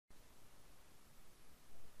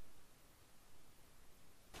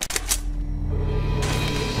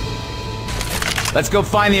Let's go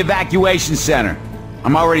find the evacuation center.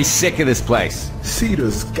 I'm already sick of this place.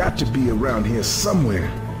 Cedar's got to be around here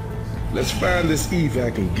somewhere. Let's find this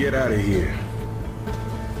evac and get out of here.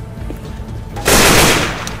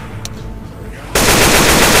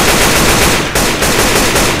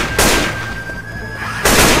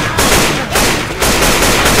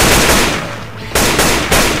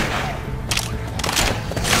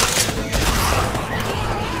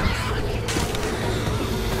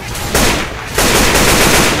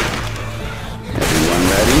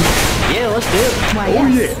 Let's do it. Why, oh,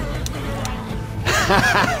 yes.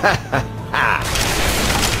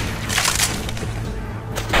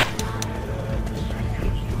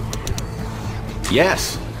 Yeah.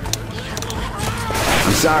 Yes.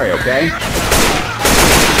 I'm sorry, okay?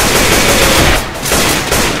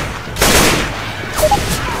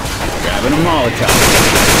 Grabbing a Molotov.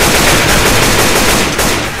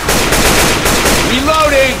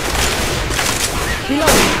 Reloading!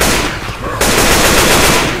 Reloading.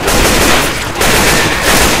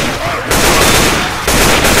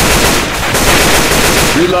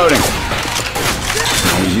 Reloading.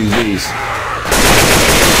 Always use these.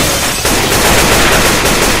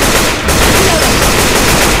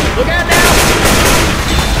 Look out now!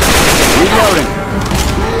 Reloading.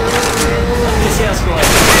 This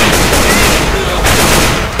escalator.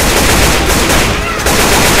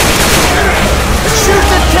 Shoot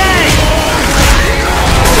the tank!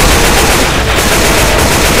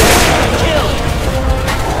 Kill!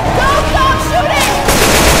 Don't stop shooting!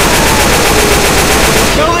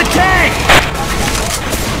 Kill the tank!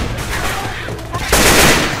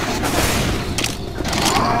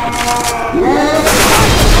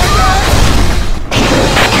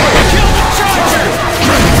 Kill the charger!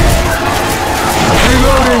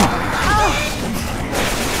 Reloading!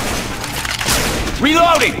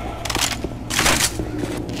 Reloading!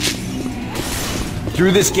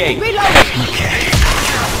 Through this gate. Reloading! Okay.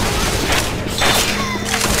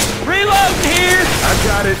 Reload here! I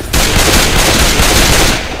got it.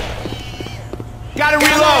 Gotta Down the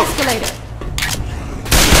reload! escalator.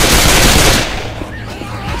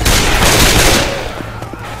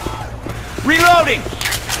 Reloading!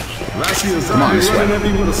 I see a Come on, zombie this way. running at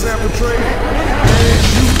me with a sample tray.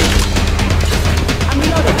 I'm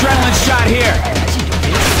reloading. Adrenaline shot here!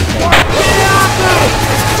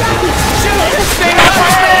 Jackie! Shoot! Stay on my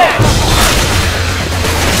head!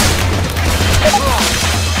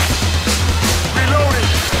 Reloading.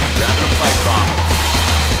 Grab the pipe bomb.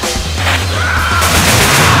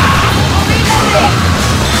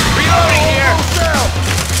 Reloading here!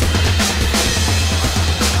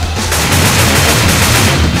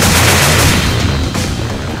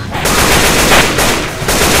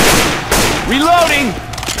 Reloading!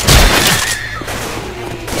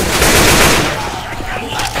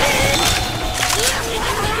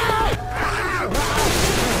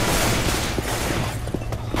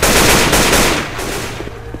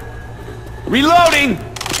 Reloading!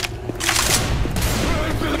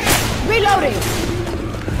 Reloading!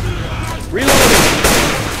 Reloading!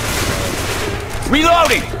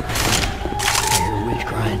 Reloading! I hear a witch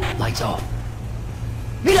crying. Lights off.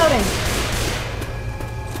 Reloading!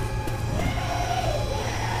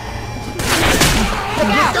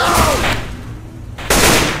 Look out!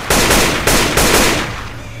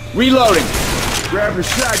 Reloading! Grab a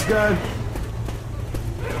shotgun.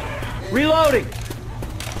 Reloading!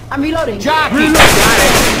 I'm reloading. Jockey! Reload. Got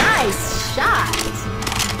it! Nice shot!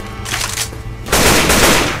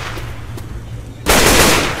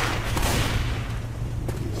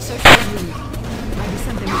 Search the room. Might be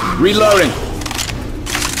something we can Reloading!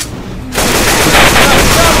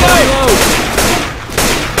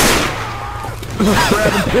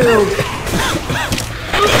 Grabbing pills.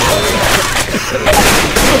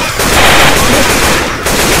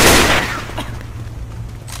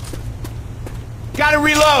 Gotta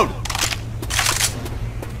reload!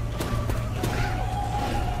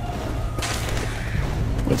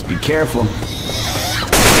 Let's be careful.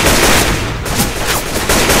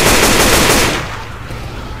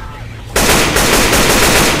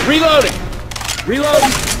 Reloading!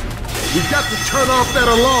 Reloading! We got to turn off that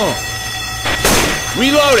alarm.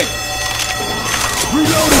 Reloading!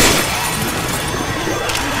 Reloading.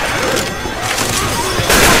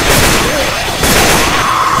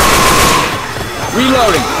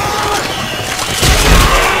 Reloading!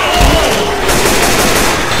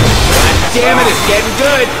 God damn it, it's getting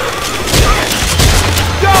good!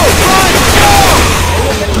 Go! Run! Go!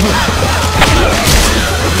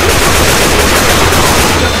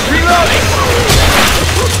 Reloading!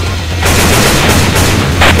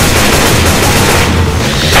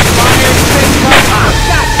 Fire spin, come on!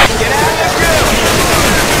 Get out of the groove!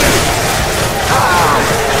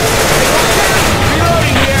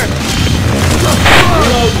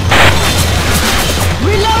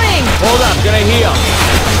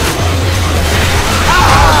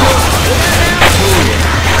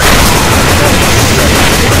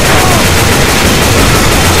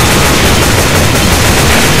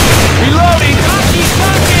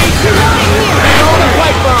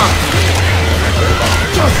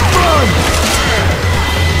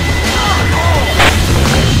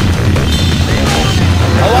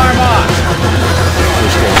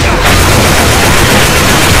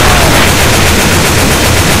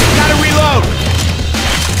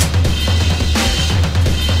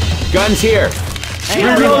 Guns here.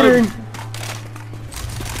 Reloading.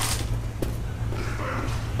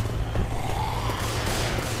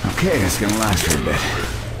 Okay, that's gonna last for a bit.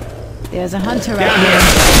 There's a hunter Down out here.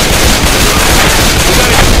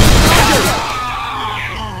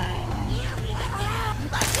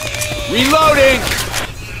 Reloading!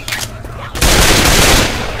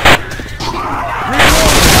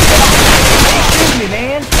 Shoot me,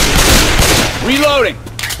 man. Reloading!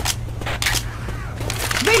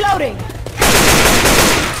 Reloading!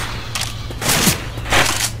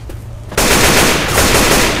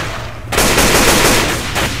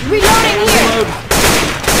 Reloading here!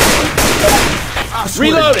 I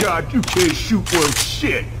swear Reloading. to God, you can't shoot worth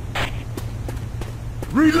shit.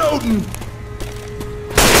 Reloading.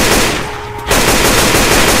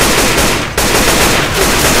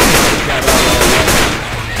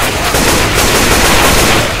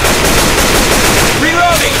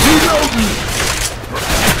 Reloading! Reloading.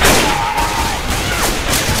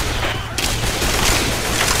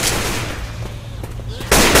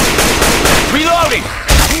 Reloading!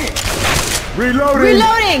 Reloading.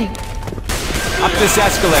 Reloading! Up this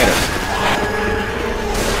escalator.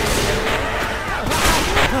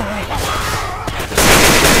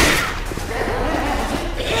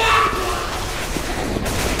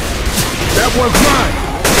 That one's mine.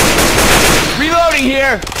 Reloading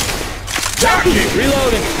here! Target.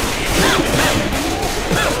 Reloading!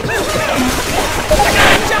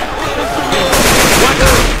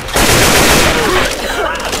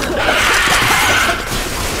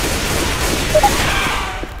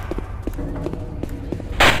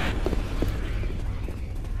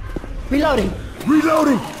 Reloading!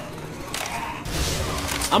 Reloading.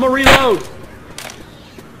 I'm a reload!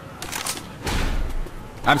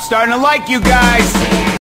 I'm starting to like you guys!